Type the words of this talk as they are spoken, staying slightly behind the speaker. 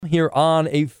here on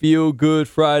a Feel Good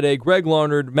Friday. Greg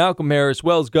Larnard, Malcolm Harris,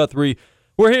 Wells Guthrie.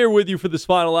 We're here with you for this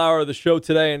final hour of the show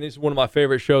today, and this is one of my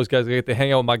favorite shows, guys. I get to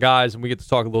hang out with my guys, and we get to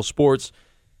talk a little sports.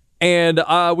 And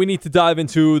we need to dive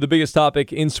into the biggest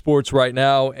topic in sports right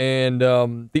now, and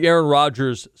the Aaron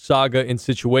Rodgers saga and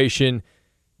situation.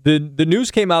 The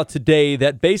news came out today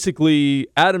that basically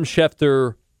Adam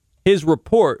Schefter, his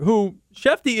report, who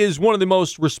Schefty is one of the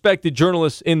most respected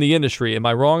journalists in the industry. Am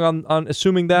I wrong on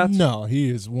assuming that? No, he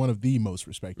is one of the most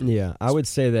respected. Yeah, I would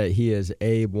say that he is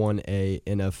a 1A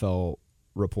NFL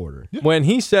reporter. Yeah. When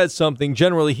he says something,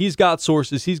 generally he's got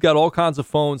sources, he's got all kinds of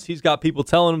phones, he's got people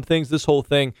telling him things, this whole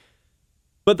thing.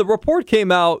 But the report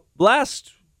came out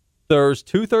last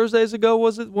Thursday, 2 Thursdays ago,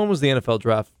 was it? When was the NFL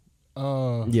draft?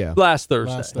 Yeah. Last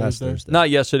Thursday. Last Thursday. Not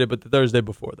yesterday, but the Thursday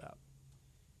before that.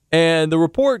 And the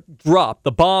report dropped,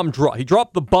 the bomb dropped. He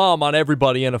dropped the bomb on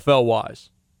everybody NFL-wise.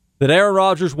 That Aaron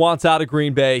Rodgers wants out of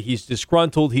Green Bay. He's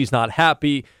disgruntled. He's not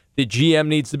happy. The GM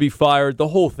needs to be fired. The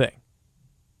whole thing.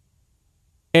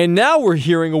 And now we're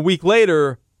hearing a week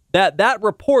later that that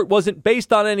report wasn't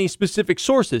based on any specific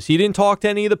sources. He didn't talk to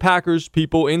any of the Packers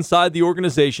people inside the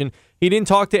organization. He didn't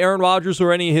talk to Aaron Rodgers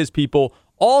or any of his people.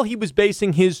 All he was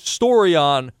basing his story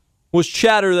on was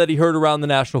chatter that he heard around the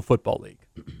National Football League.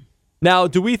 Now,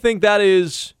 do we think that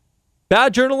is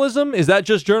bad journalism? Is that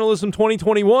just journalism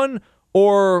 2021?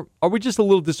 Or are we just a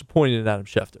little disappointed in Adam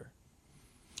Schefter?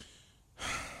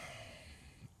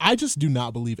 I just do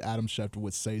not believe Adam Schefter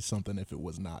would say something if it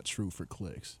was not true for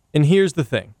clicks. And here's the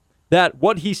thing. That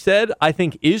what he said, I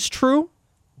think, is true,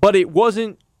 but it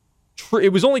wasn't true.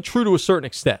 It was only true to a certain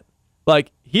extent.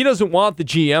 Like, he doesn't want the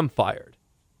GM fired.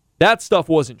 That stuff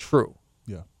wasn't true.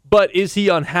 Yeah. But is he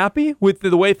unhappy with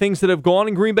the way things that have gone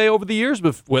in Green Bay over the years,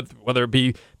 with whether it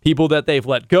be people that they've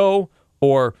let go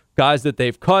or guys that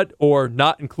they've cut or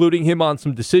not including him on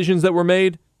some decisions that were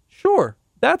made? Sure,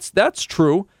 that's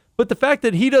true. But the fact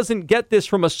that he doesn't get this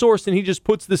from a source and he just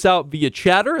puts this out via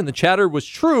chatter, and the chatter was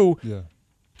true,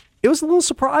 it was a little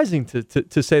surprising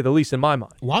to say the least in my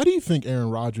mind. Why do you think Aaron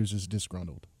Rodgers is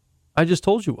disgruntled? I just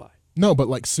told you why. No, but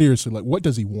like seriously, like what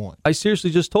does he want? I seriously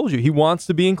just told you. He wants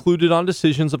to be included on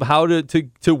decisions of how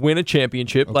to win a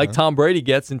championship like Tom Brady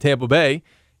gets in Tampa Bay.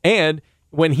 And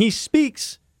when he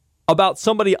speaks about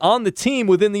somebody on the team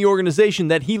within the organization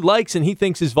that he likes and he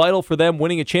thinks is vital for them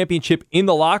winning a championship in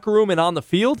the locker room and on the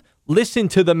field, listen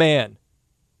to the man.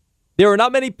 There are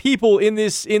not many people in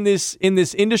this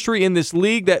industry, in this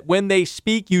league, that when they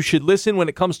speak, you should listen when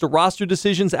it comes to roster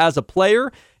decisions as a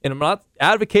player. And I'm not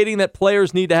advocating that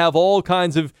players need to have all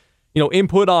kinds of,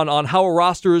 input on how a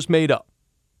roster is made up.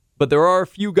 But there are a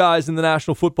few guys in the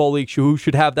National Football League who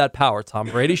should have that power. Tom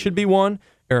Brady should be one.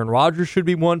 Aaron Rodgers should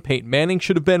be one. Peyton Manning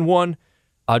should have been one.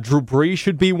 Drew Brees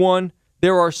should be one.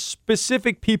 There are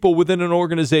specific people within an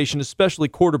organization, especially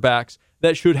quarterbacks,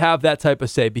 that should have that type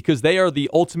of say because they are the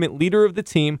ultimate leader of the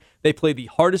team. They play the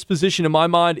hardest position, in my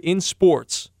mind, in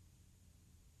sports.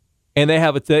 And they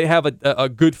have a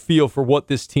good feel for what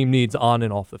this team needs on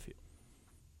and off the field.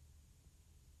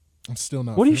 I'm still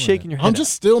not. What are you feeling shaking it. your head I'm at?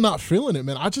 just still not feeling it,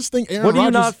 man. I just think Aaron What Rodgers. are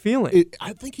you not feeling?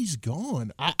 I think he's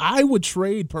gone. I would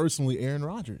trade personally Aaron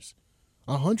Rodgers.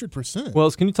 100%.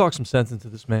 Wells, can you talk some sense into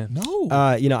this man? No.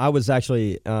 I was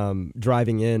actually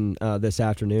driving in this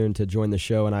afternoon to join the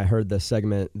show, and I heard the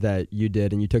segment that you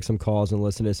did, and you took some calls and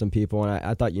listened to some people, and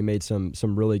I thought you made some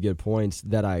really good points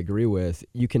that I agree with.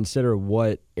 You consider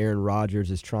what Aaron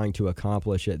Rodgers is trying to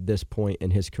accomplish at this point in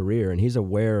his career, and he's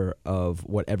aware of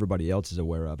what everybody else is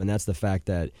aware of, and that's the fact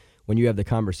that when you have the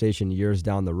conversation years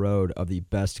down the road of the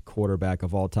best quarterback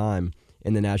of all time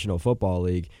in the National Football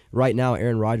League, right now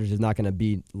Aaron Rodgers is not going to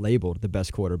be labeled the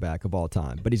best quarterback of all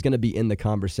time, but he's going to be in the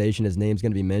conversation. His name's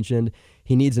going to be mentioned.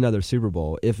 He needs another Super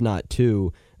Bowl, if not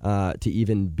two, to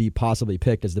even be possibly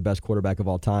picked as the best quarterback of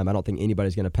all time. I don't think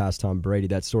anybody's going to pass Tom Brady.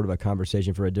 That's sort of a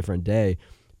conversation for a different day.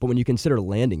 But when you consider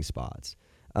landing spots,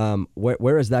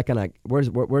 where's that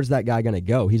guy going to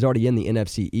go? He's already in the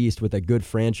NFC East with a good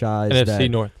franchise.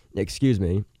 NFC North. Excuse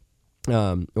me.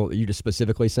 Well, you just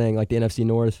specifically saying like the NFC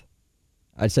North?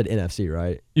 I said NFC,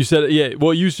 right? You said, yeah.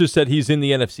 Well, you just said he's in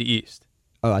the NFC East.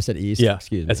 Oh, I said East? Yeah.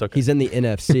 Excuse me. That's okay. He's in the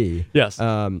NFC. Yes.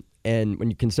 And when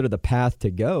you consider the path to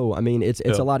go, I mean, it's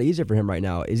a lot easier for him right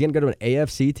now. Is he going to go to an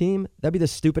AFC team? That'd be the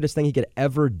stupidest thing he could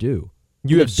ever do.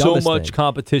 You have so much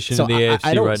competition in the AFC right now.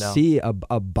 I don't see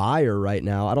a buyer right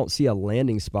now. I don't see a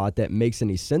landing spot that makes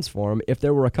any sense for him. If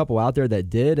there were a couple out there that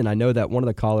did, and I know that one of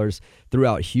the callers threw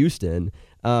out Houston,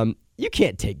 you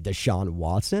can't take Deshaun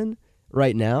Watson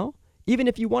right now. Even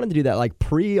if you wanted to do that, like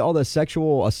pre all the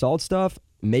sexual assault stuff,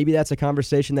 maybe that's a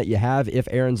conversation that you have if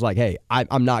Aaron's like, hey,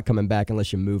 I'm not coming back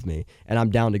unless you move me, and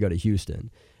I'm down to go to Houston.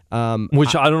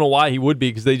 Which I don't know why he would be,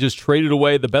 because they just traded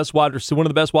away the best one of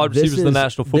the best wide receivers in the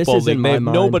National Football League. They have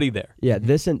nobody there. Yeah,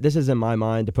 this is in my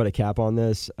mind, to put a cap on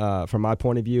this, from my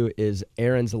point of view, is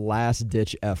Aaron's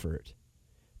last-ditch effort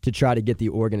to try to get the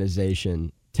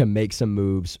organization to make some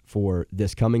moves for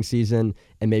this coming season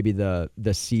and maybe the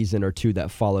season or two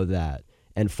that follow that,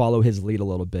 and follow his lead a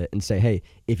little bit and say, hey,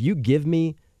 if you give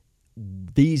me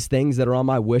these things that are on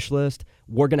my wish list,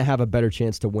 we're going to have a better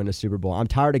chance to win a Super Bowl. I'm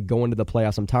tired of going to the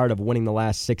playoffs. I'm tired of winning the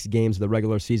last 6 games of the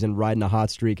regular season, riding a hot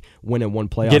streak, winning one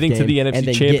playoff getting game, to the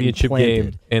NFC Championship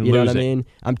game and you losing. Know what I mean?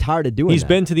 I'm tired of doing that. He's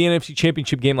been to the NFC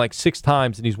Championship game like 6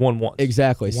 times, and he's won once.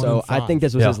 Exactly. So I think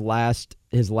this was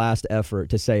his last effort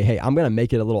to say, hey, I'm going to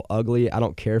make it a little ugly. I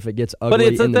don't care if it gets ugly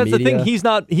in the that's media. the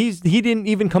thing. He didn't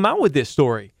even come out with this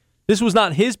story. This was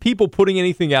not his people putting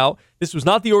anything out. This was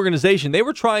not the organization. They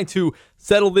were trying to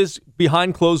settle this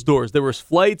behind closed doors. There was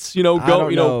flights, I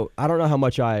don't know how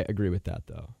much I agree with that,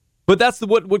 though. But that's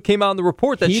what came out in the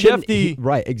report, that Schefty...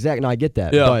 Right, exactly. No, I get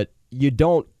that. Yeah. But you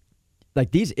don't...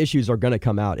 Like, these issues are going to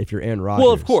come out if you're Aaron Rodgers.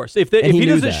 Well, of course. If he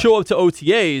doesn't show up to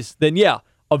OTAs, then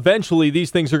eventually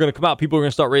these things are going to come out. People are going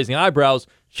to start raising eyebrows.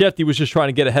 Schefty was just trying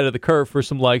to get ahead of the curve for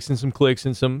some likes and some clicks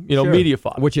and some media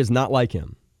fodder. Which is not like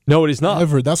him. No, it is not.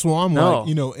 Ever. That's what I'm like.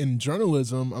 In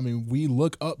journalism, I mean, we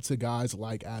look up to guys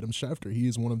like Adam Schefter. He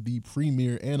is one of the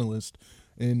premier analysts.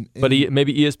 But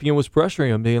maybe ESPN was pressuring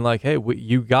him, being like, hey,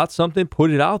 you got something, put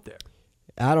it out there.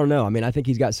 I don't know. I mean, I think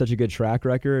he's got such a good track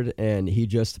record, and he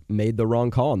just made the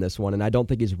wrong call on this one. And I don't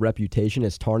think his reputation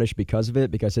is tarnished because of it,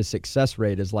 because his success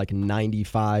rate is like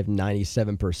 95,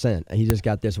 97%. And he just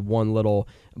got this one little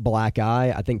black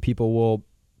eye. I think people will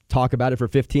talk about it for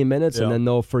 15 minutes, and then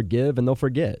they'll forgive and they'll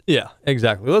forget. Yeah,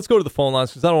 exactly. Let's go to the phone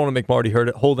lines, because I don't want to make Marty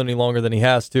hold any longer than he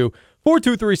has to.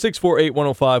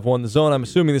 423-648-1051, The Zone. I'm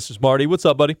assuming this is Marty. What's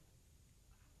up, buddy?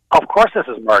 Of course this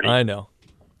is Marty. I know.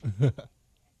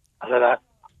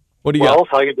 What do you got?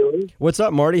 How you doing? What's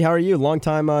up, Marty? How are you? Long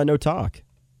time no talk.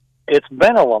 It's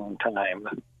been a long time.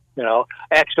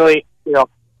 Actually,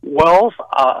 Wells,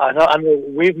 I know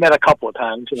we've met a couple of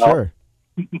times. Sure.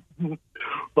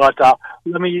 But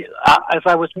let me, as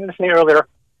I was trying to say earlier,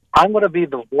 I'm going to be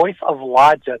the voice of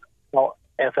logic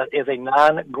as a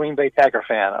non-Green Bay Packer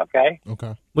fan, okay?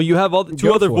 Okay. Well, you have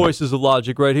two other voices of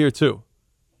logic right here, too.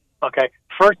 Okay.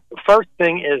 First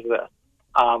thing is this.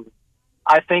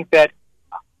 I think that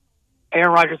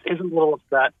Aaron Rodgers is a little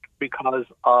upset because,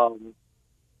 for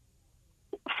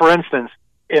instance,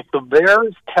 if the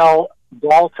Bears tell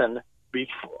Dalton, who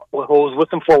was with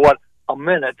them for, a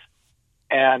minute,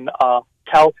 and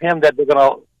tells him that they're going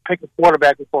to pick a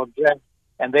quarterback before Jets,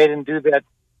 and they didn't do that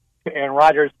to Aaron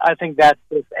Rodgers, I think that's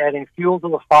just adding fuel to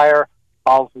the fire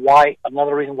of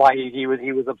another reason why he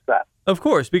was upset. Of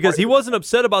course, because he wasn't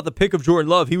upset about the pick of Jordan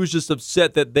Love. He was just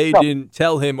upset that they didn't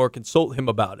tell him or consult him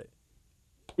about it.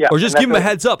 Yeah, or just give him a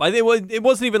heads up. I think it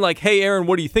wasn't even like, hey, Aaron,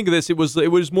 what do you think of this? It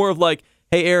was more of like,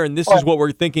 hey, Aaron, this is what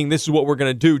we're thinking. This is what we're going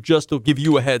to do, just to give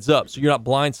you a heads up, so you're not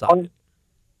blindsided.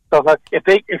 So if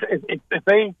they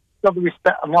show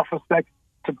enough respect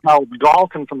to tell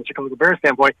Dalton from the Chicago Bears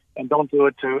standpoint and don't do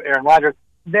it to Aaron Rodgers,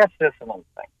 that's just another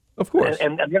thing. Of course.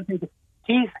 And the other thing is,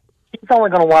 he's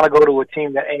only going to want to go to a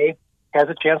team that A, has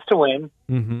a chance to win,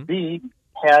 B,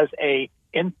 has a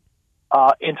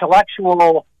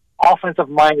intellectual,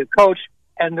 offensive-minded coach,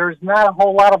 and there's not a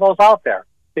whole lot of those out there.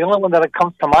 The only one that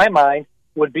comes to my mind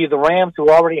would be the Rams, who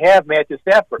already have Matthew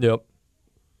Stafford. Yep.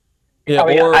 Yeah,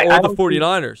 or the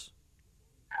 49ers.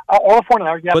 Or the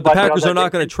 49ers, yeah. But the Packers are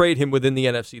not going to trade him within the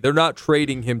NFC. They're not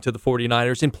trading him to the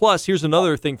 49ers. And plus, here's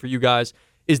another thing for you guys,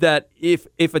 is that if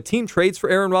a team trades for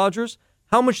Aaron Rodgers,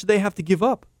 how much do they have to give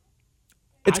up?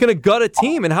 It's going to gut a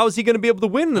team, and how is he going to be able to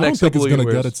win in the next couple of years? I don't think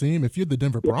it's going to gut a team. If you're the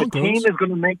Denver Broncos. If the team is going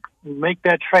to make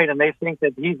that trade, and they think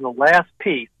that he's the last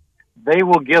piece, they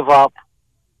will give up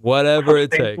whatever it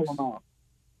takes. You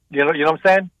know what I'm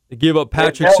saying? They give up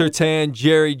Patrick Surtain,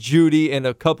 Jerry Jeudy, and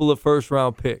a couple of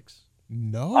first-round picks.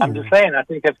 No. I'm just saying, I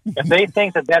think if they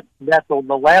think that's the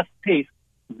last piece,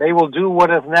 they will do what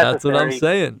is necessary. That's what I'm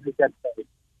saying. To make that trade.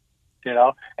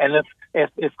 And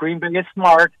if Green Bay is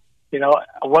smart,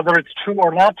 whether it's true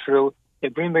or not true,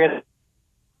 if Green Bay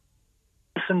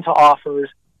listen to offers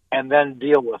and then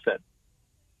deal with it.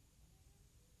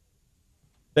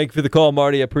 Thank you for the call,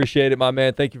 Marty. I appreciate it, my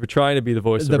man. Thank you for trying to be the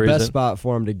voice of reason. The best spot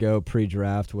for him to go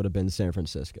pre-draft would have been San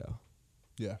Francisco.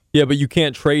 Yeah. Yeah, but you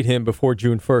can't trade him before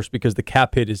June 1st because the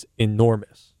cap hit is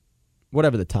enormous.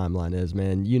 Whatever the timeline is,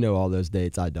 man, you know all those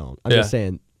dates. I don't. I'm just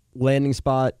saying, landing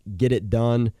spot, get it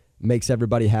done, makes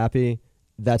everybody happy.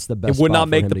 That's the best. It would spot not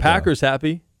for make him the to Packers go.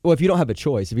 happy. Well, if you don't have a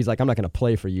choice, if he's like, I'm not going to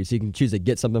play for you, so you can choose to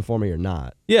get something for me or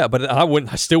not. Yeah, but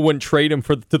I still wouldn't trade him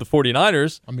to the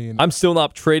 49ers. I mean, I'm still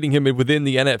not trading him within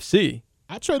the NFC.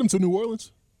 I'd trade him to New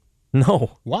Orleans.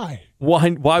 No. Why?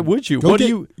 Why would you?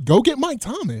 Go get Mike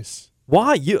Thomas.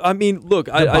 Why? Look,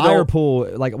 the buyer pool,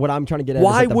 like what I'm trying to get at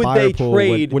why is that the would buyer they pool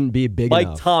trade wouldn't be big Mike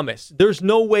enough. Thomas? There's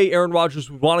no way Aaron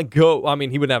Rodgers would want to go. I mean,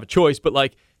 he wouldn't have a choice, but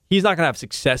like he's not going to have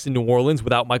success in New Orleans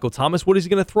without Michael Thomas. What is he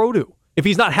going to throw to? If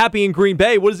he's not happy in Green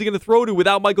Bay, what is he going to throw to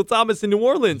without Michael Thomas in New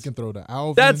Orleans? He can throw to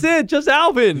Alvin. That's it, just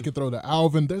Alvin. He can throw to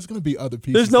Alvin. There's going to be other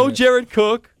pieces. There's no there. Jared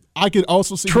Cook. I could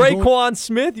also see Traquan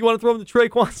Smith. You want to throw him to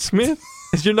Traquan Smith?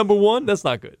 Is your number one? That's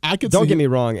not good. Don't get me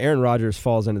wrong. Aaron Rodgers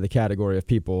falls into the category of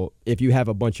people, if you have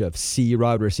a bunch of C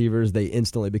wide receivers, they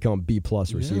instantly become B+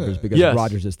 receivers because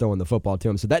Rodgers is throwing the football to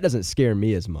him. So that doesn't scare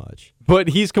me as much. But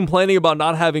he's complaining about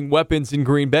not having weapons in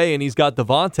Green Bay, and he's got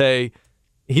Devontae.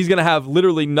 He's going to have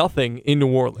literally nothing in New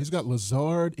Orleans. He's got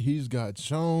Lazard. He's got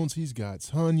Jones. He's got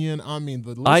Tunyon. I mean, the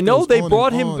list I know goes they on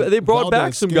brought and him. on. They brought Valdez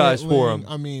back some guys for him.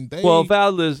 I mean,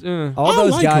 Valdez. All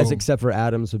those like guys him. except for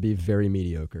Adams would be very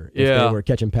mediocre if Yeah. they were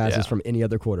catching passes from any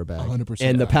other quarterback. 100%.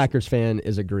 And the Packers fan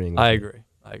is agreeing with I me. agree.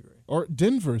 Or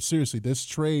Denver, seriously, this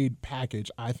trade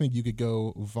package, I think you could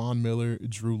go Von Miller,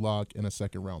 Drew Lock, and a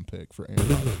second-round pick for Aaron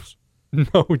Rodgers.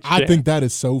 No chance. I think that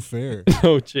is so fair.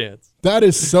 No chance. That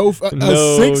is so a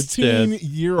No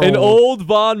 16-year-old. An old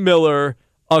Von Miller,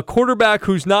 a quarterback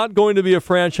who's not going to be a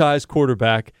franchise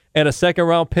quarterback, and a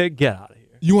second-round pick. Get out of here.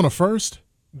 You want a first?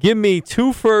 Give me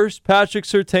 2 firsts, Patrick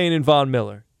Surtain and Von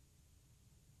Miller.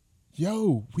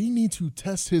 Yo, we need to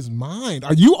test his mind.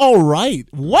 Are you all right?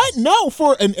 What? No,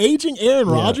 for an aging Aaron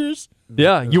Rodgers?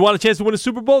 Yeah, you want a chance to win a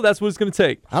Super Bowl? That's what it's going to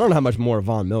take. I don't know how much more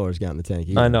Von Miller's got in the tank.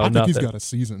 Either. I know. I think nothing. he's got a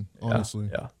season, honestly.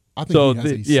 Yeah. I think he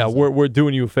has a season. we're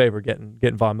doing you a favor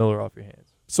getting Von Miller off your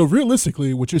hands. So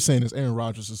realistically, what you're saying is Aaron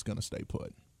Rodgers is going to stay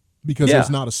put because there's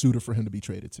not a suitor for him to be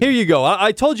traded to. Here you go.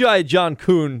 I told you I had John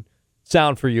Kuhn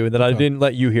sound for you that I didn't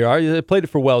let you hear. I played it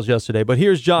for Wells yesterday, but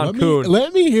here's John Kuhn.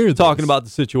 Let me hear this. Talking about the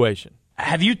situation.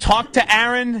 Have you talked to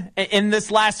Aaron in this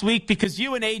last week? Because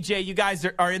you and AJ, you guys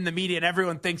are in the media, and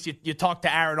everyone thinks you talk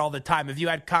to Aaron all the time. Have you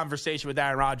had conversation with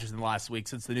Aaron Rodgers in the last week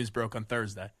since the news broke on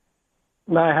Thursday?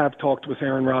 I have talked with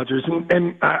Aaron Rodgers,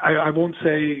 and I won't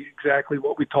say exactly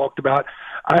what we talked about.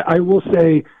 I will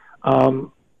say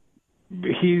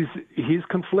he's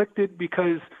conflicted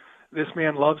because this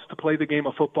man loves to play the game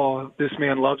of football. This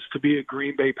man loves to be a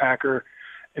Green Bay Packer,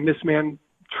 and this man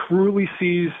truly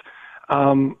sees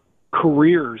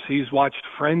careers. He's watched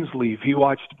friends leave. He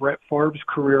watched Brett Favre's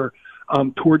career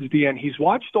towards the end. He's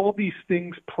watched all these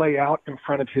things play out in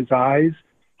front of his eyes.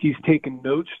 He's taken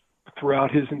notes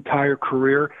throughout his entire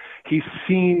career. He's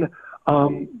seen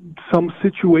some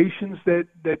situations that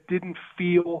didn't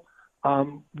feel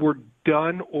were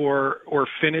done or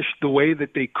finished the way that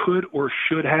they could or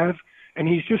should have. And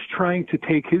he's just trying to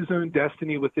take his own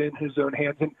destiny within his own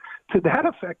hands. And to that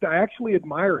effect, I actually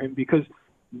admire him because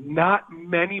not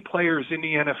many players in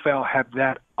the NFL have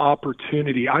that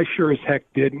opportunity. I sure as heck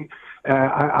didn't.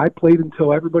 I played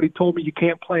until everybody told me you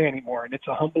can't play anymore, and it's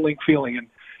a humbling feeling. And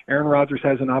Aaron Rodgers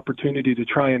has an opportunity to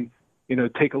try and,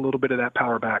 take a little bit of that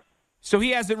power back. So he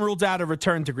hasn't ruled out a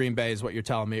return to Green Bay is what you're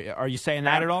telling me. Are you saying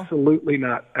that at all? Absolutely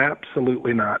not.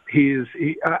 Absolutely not.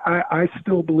 I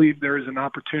still believe there is an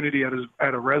opportunity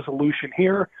at a resolution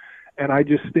here, and I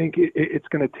just think it's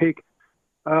going to take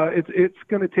it's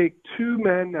going to take two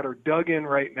men that are dug in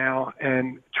right now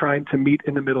and trying to meet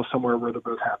in the middle somewhere where they're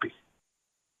both happy.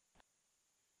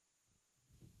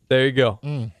 There you go.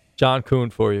 John Kuhn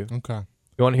for you. Okay.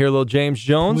 You want to hear a little James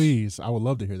Jones? Please. I would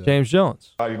love to hear that. James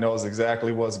Jones. Everybody knows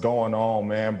exactly what's going on,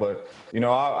 man. But,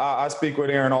 I speak with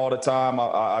Aaron all the time.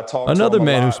 I talk to Another him a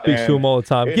man who lot, speaks to him all the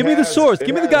time. it Give me the has- source. it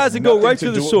Give me the has guys that go nothing right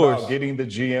to the do source. about getting the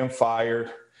GM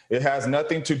fired. It has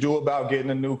nothing to do about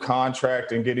getting a new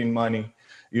contract and getting money.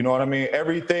 You know what I mean?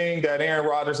 Everything that Aaron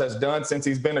Rodgers has done since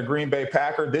he's been a Green Bay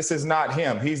Packer, this is not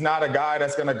him. He's not a guy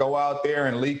that's going to go out there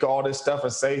and leak all this stuff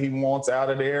and say he wants out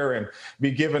of there and be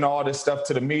giving all this stuff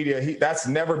to the media. That's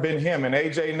never been him. And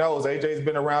AJ knows. AJ's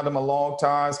been around him a long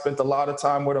time, spent a lot of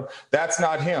time with him. That's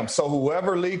not him. So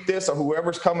whoever leaked this or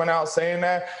whoever's coming out saying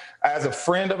that, as a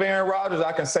friend of Aaron Rodgers,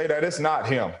 I can say that it's not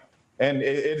him. And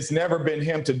it's never been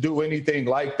him to do anything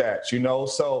like that,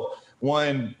 So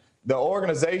when the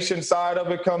organization side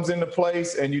of it comes into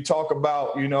place and you talk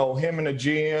about, him and the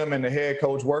GM and the head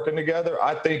coach working together,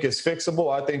 I think it's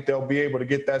fixable. I think they'll be able to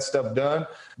get that stuff done.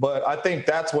 But I think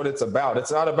that's what it's about.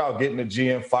 It's not about getting the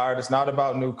GM fired. It's not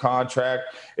about new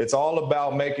contract. It's all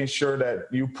about making sure that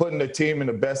you're putting the team in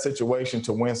the best situation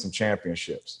to win some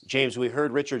championships. James, we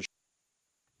heard Richard.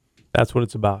 That's what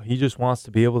it's about. He just wants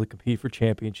to be able to compete for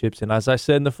championships. And as I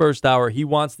said in the first hour, he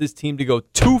wants this team to go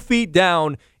 2 feet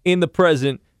down in the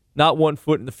present, not 1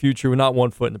 foot in the future, not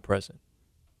 1 foot in the present.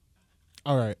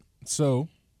 All right. So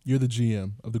you're the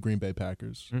GM of the Green Bay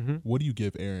Packers. Mm-hmm. What do you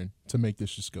give Aaron to make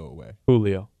this just go away?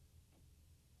 Julio.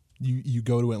 You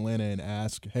go to Atlanta and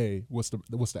ask, hey, what's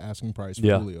the asking price for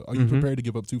Yeah. Julio? Are you prepared to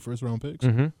give up 2 first-round picks?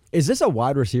 Mm-hmm. Is this a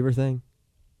wide receiver thing?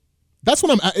 That's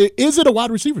what is it a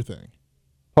wide receiver thing?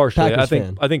 Partially.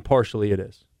 Packers I think partially it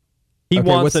is. He Okay,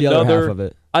 wants what's the another. other half of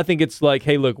it? I think it's like,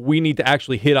 hey, look, we need to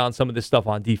actually hit on some of this stuff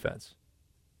on defense.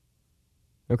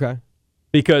 Okay.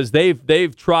 Because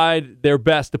they've tried their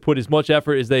best to put as much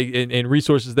effort as and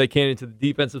resources they can into the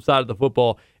defensive side of the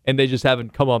football, and they just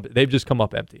haven't come up. They've just come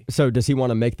up empty. So does he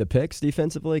want to make the picks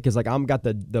defensively? Because I'm got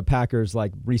the Packers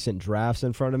like recent drafts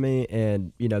in front of me,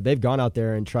 and they've gone out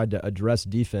there and tried to address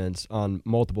defense on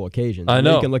multiple occasions. I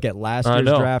know. You can look at last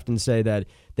year's draft and say that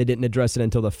they didn't address it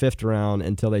until the 5th round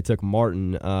until they took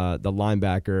Martin, the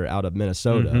linebacker out of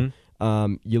Minnesota.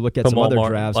 Mm-hmm. You look at Kamal some other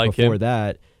Martin, drafts like before him.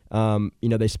 that.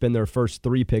 They spend their first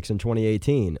 3 picks in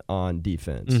 2018 on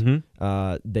defense.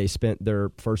 Mm-hmm. They spent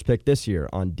their first pick this year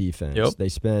on defense. Yep. They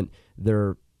spent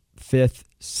their 5th,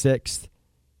 6th,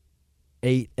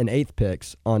 8th, and 8th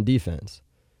picks on defense.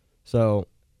 So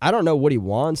I don't know what he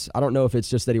wants. I don't know if it's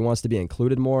just that he wants to be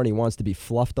included more and he wants to be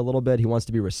fluffed a little bit. He wants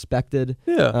to be respected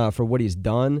for what he's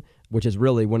done, which is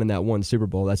really winning that one Super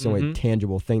Bowl. That's the only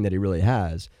tangible thing that he really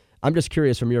has. I'm just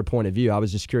curious from your point of view. I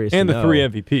was just curious And to the know, 3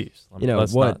 MVPs.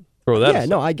 Let's not throw that aside.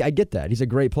 No, I get that. He's a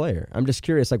great player. I'm just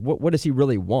curious, like, what does he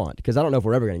really want? Because I don't know if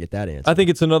we're ever going to get that answer. I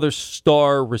think it's another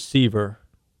star receiver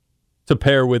to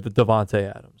pair with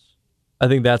Devontae Adams. I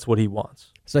think that's what he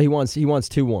wants. So he wants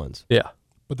 2 ones. Yeah.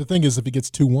 But the thing is, if he gets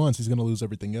 2 ones, he's going to lose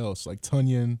everything else, like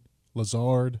Tunyon,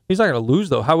 Lazard. He's not going to lose,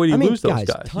 though. How would he lose those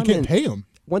guys? You can't pay him.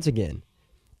 Once again,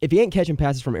 if he ain't catching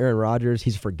passes from Aaron Rodgers,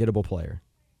 he's a forgettable player.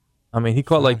 I mean, he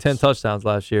caught like 10 touchdowns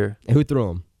last year. And who threw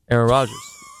him? Aaron Rodgers.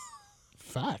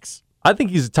 Facts. I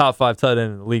think he's a top 5 tight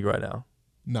end in the league right now.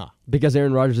 Nah. Because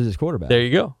Aaron Rodgers is his quarterback. There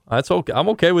you go. That's okay. I'm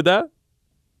okay with that.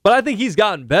 But I think he's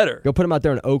gotten better. Go put him out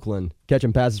there in Oakland,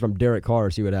 catching passes from Derek Carr,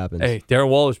 see what happens. Hey, Darren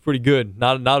Waller's pretty good.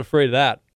 Not afraid of that.